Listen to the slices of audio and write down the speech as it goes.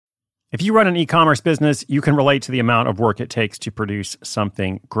If you run an e-commerce business, you can relate to the amount of work it takes to produce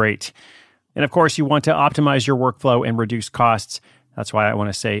something great. And of course, you want to optimize your workflow and reduce costs. That's why I want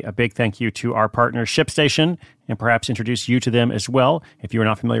to say a big thank you to our partner, ShipStation, and perhaps introduce you to them as well. If you are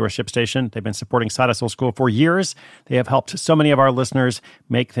not familiar with ShipStation, they've been supporting Side Hustle School for years. They have helped so many of our listeners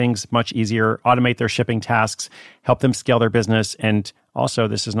make things much easier, automate their shipping tasks, help them scale their business, and also,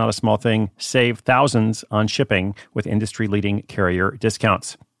 this is not a small thing, save thousands on shipping with industry-leading carrier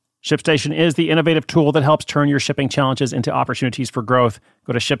discounts. ShipStation is the innovative tool that helps turn your shipping challenges into opportunities for growth.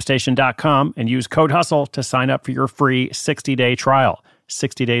 Go to ShipStation.com and use code HUSTLE to sign up for your free 60-day trial.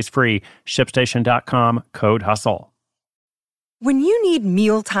 60 days free. ShipStation.com, code HUSTLE. When you need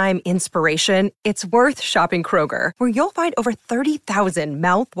mealtime inspiration, it's worth shopping Kroger, where you'll find over 30,000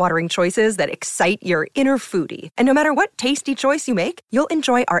 mouth-watering choices that excite your inner foodie. And no matter what tasty choice you make, you'll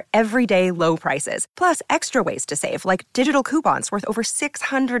enjoy our everyday low prices, plus extra ways to save, like digital coupons worth over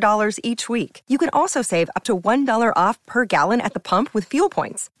 $600 each week. You can also save up to $1 off per gallon at the pump with fuel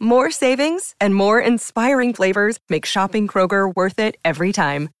points. More savings and more inspiring flavors make shopping Kroger worth it every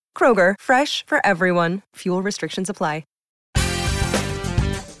time. Kroger, fresh for everyone. Fuel restrictions apply.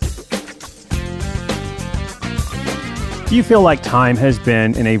 Do you feel like time has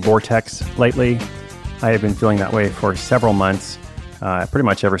been in a vortex lately? I have been feeling that way for several months, pretty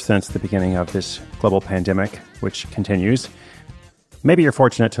much ever since the beginning of this global pandemic, which continues. Maybe you're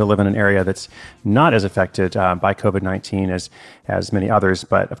fortunate to live in an area that's not as affected by COVID-19 as many others,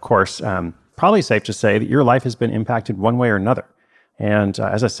 but of course, probably safe to say that your life has been impacted one way or another. And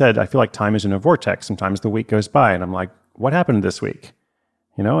as I said, I feel like time is in a vortex. Sometimes the week goes by and I'm like, what happened this week?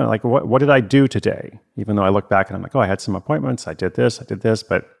 You know, and like, what did I do today? Even though I look back and I'm like, oh, I had some appointments, I did this,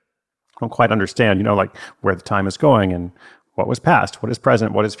 but I don't quite understand, you know, like where the time is going and what was past, what is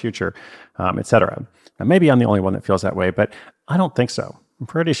present, what is future, etc. Now, maybe I'm the only one that feels that way, but I don't think so. I'm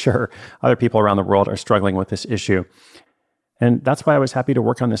pretty sure other people around the world are struggling with this issue. And that's why I was happy to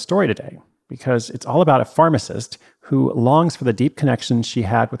work on this story today, because it's all about a pharmacist who longs for the deep connections she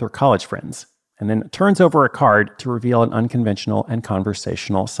had with her college friends, and then turns over a card to reveal an unconventional and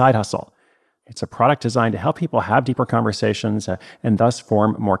conversational side hustle. It's a product designed to help people have deeper conversations and thus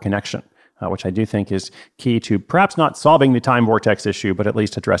form more connection, which I do think is key to perhaps not solving the time vortex issue, but at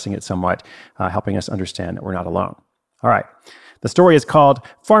least addressing it somewhat, helping us understand that we're not alone. All right. The story is called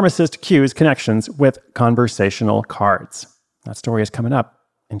Pharmacist Cues Connections with Conversational Cards. That story is coming up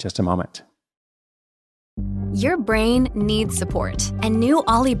in just a moment. Your brain needs support, and new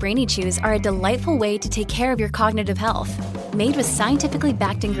Ollie Brainy Chews are a delightful way to take care of your cognitive health. Made with scientifically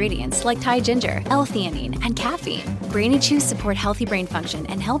backed ingredients like Thai ginger, L-theanine, and caffeine, Brainy Chews support healthy brain function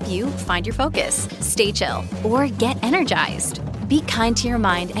and help you find your focus, stay chill, or get energized. Be kind to your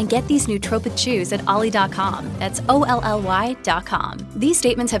mind and get these nootropic chews at ollie.com. That's OLLY.com. These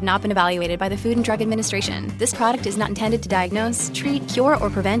statements have not been evaluated by the Food and Drug Administration. This product is not intended to diagnose, treat, cure, or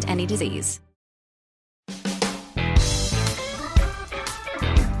prevent any disease.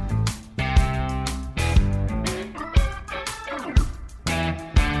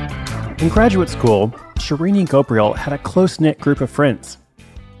 In graduate school, Shirini Gobriel had a close-knit group of friends.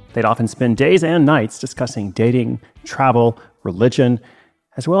 They'd often spend days and nights discussing dating, travel, religion,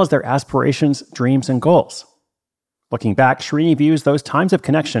 as well as their aspirations, dreams, and goals. Looking back, Shirini views those times of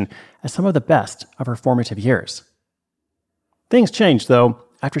connection as some of the best of her formative years. Things changed, though,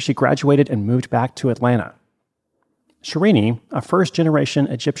 after she graduated and moved back to Atlanta. Shirini, a first-generation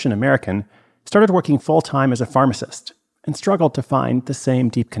Egyptian-American, started working full-time as a pharmacist and struggled to find the same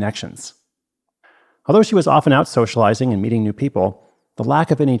deep connections. Although she was often out socializing and meeting new people, the lack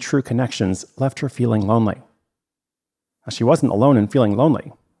of any true connections left her feeling lonely. Now, she wasn't alone in feeling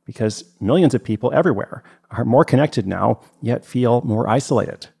lonely, because millions of people everywhere are more connected now, yet feel more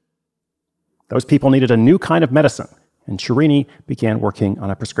isolated. Those people needed a new kind of medicine, and Shirini began working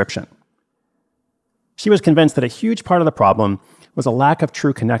on a prescription. She was convinced that a huge part of the problem was a lack of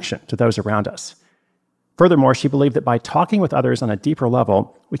true connection to those around us. Furthermore, she believed that by talking with others on a deeper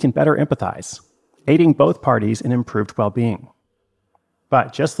level, we can better empathize, aiding both parties in improved well-being.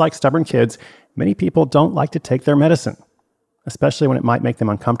 But just like stubborn kids, many people don't like to take their medicine, especially when it might make them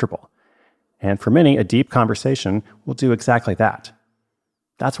uncomfortable. And for many, a deep conversation will do exactly that.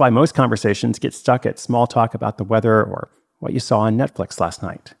 That's why most conversations get stuck at small talk about the weather or what you saw on Netflix last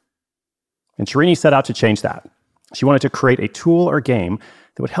night. And Shirini set out to change that. She wanted to create a tool or game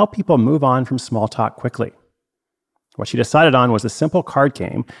that would help people move on from small talk quickly. What she decided on was a simple card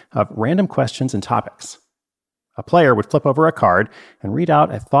game of random questions and topics. A player would flip over a card and read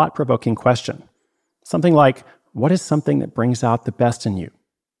out a thought-provoking question. Something like, what is something that brings out the best in you?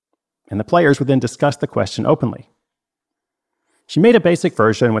 And the players would then discuss the question openly. She made a basic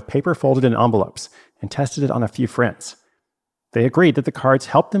version with paper folded in envelopes and tested it on a few friends. They agreed that the cards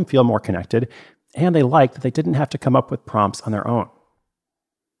helped them feel more connected, and they liked that they didn't have to come up with prompts on their own.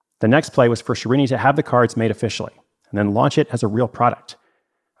 The next play was for Sherini to have the cards made officially and then launch it as a real product,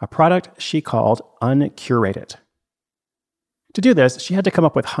 a product she called Uncurated. To do this, she had to come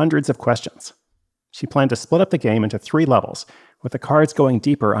up with hundreds of questions. She planned to split up the game into 3 levels, with the cards going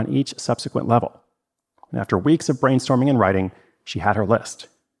deeper on each subsequent level. And after weeks of brainstorming and writing, she had her list.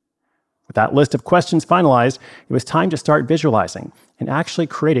 With that list of questions finalized, it was time to start visualizing and actually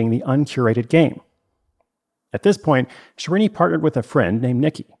creating the Uncurated game. At this point, Sherini partnered with a friend named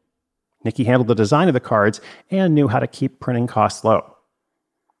Nikki. Nikki handled the design of the cards and knew how to keep printing costs low.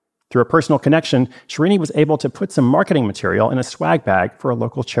 Through a personal connection, Sherini was able to put some marketing material in a swag bag for a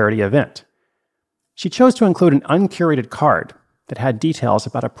local charity event. She chose to include an uncurated card that had details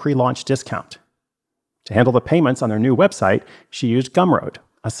about a pre-launch discount. To handle the payments on their new website, she used Gumroad,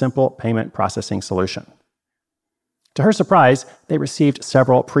 a simple payment processing solution. To her surprise, they received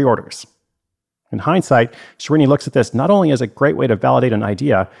several pre-orders. In hindsight, Sherini looks at this not only as a great way to validate an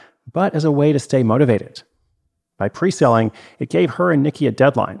idea, but as a way to stay motivated. By pre-selling, it gave her and Nikki a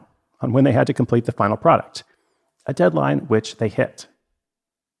deadline on when they had to complete the final product, a deadline which they hit.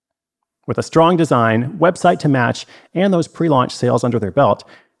 With a strong design, website to match, and those pre-launch sales under their belt,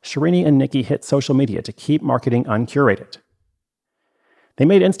 Sherini and Nikki hit social media to keep marketing Uncurated. They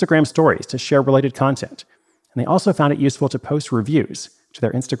made Instagram stories to share related content, and they also found it useful to post reviews to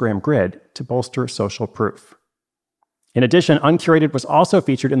their Instagram grid to bolster social proof. In addition, Uncurated was also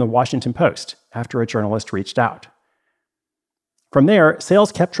featured in the Washington Post after a journalist reached out. From there,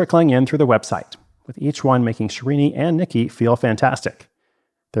 sales kept trickling in through the website, with each one making Sherini and Nikki feel fantastic.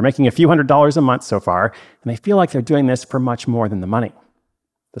 They're making a few $100s a month so far, and they feel like they're doing this for much more than the money.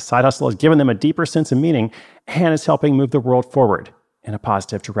 The side hustle has given them a deeper sense of meaning and is helping move the world forward in a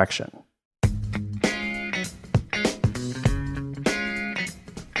positive direction.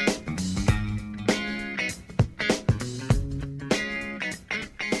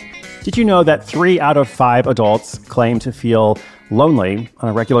 Did you know that 3 out of 5 adults claim to feel lonely on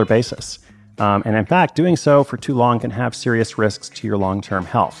a regular basis? And in fact, doing so for too long can have serious risks to your long-term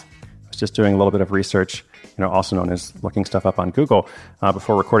health. I was just doing a little bit of research, also known as looking stuff up on Google,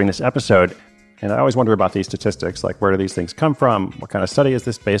 before recording this episode. And I always wonder about these statistics, like where do these things come from? What kind of study is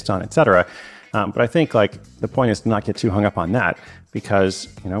this based on, et cetera? But I think the point is to not get too hung up on that because,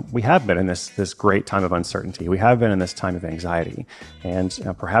 we have been in this great time of uncertainty. We have been in this time of anxiety. And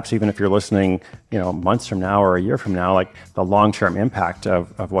perhaps even if you're listening, months from now or a year from now, the long-term impact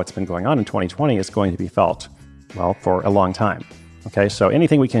of what's been going on in 2020 is going to be felt, for a long time. Okay, so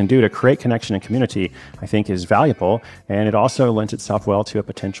anything we can do to create connection and community, I think, is valuable. And it also lends itself well to a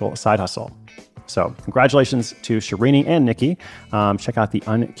potential side hustle. So congratulations to Sherini and Nikki. Check out the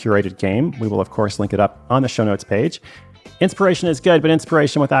Uncurated game. We will, of course, link it up on the show notes page. Inspiration is good, but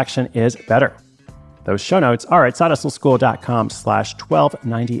inspiration with action is better. Those show notes are at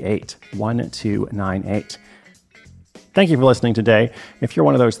sidehustleschool.com/1298, 1298. Thank you for listening today. If you're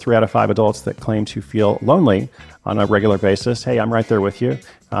one of those 3 out of 5 adults that claim to feel lonely on a regular basis, hey, I'm right there with you,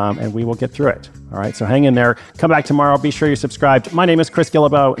 and we will get through it. All right, so hang in there. Come back tomorrow. Be sure you're subscribed. My name is Chris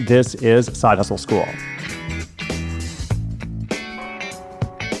Guillebeau. This is Side Hustle School.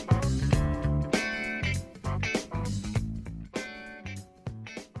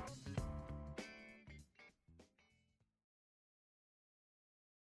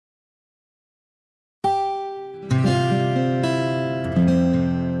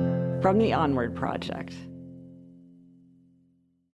 From the Onward Project.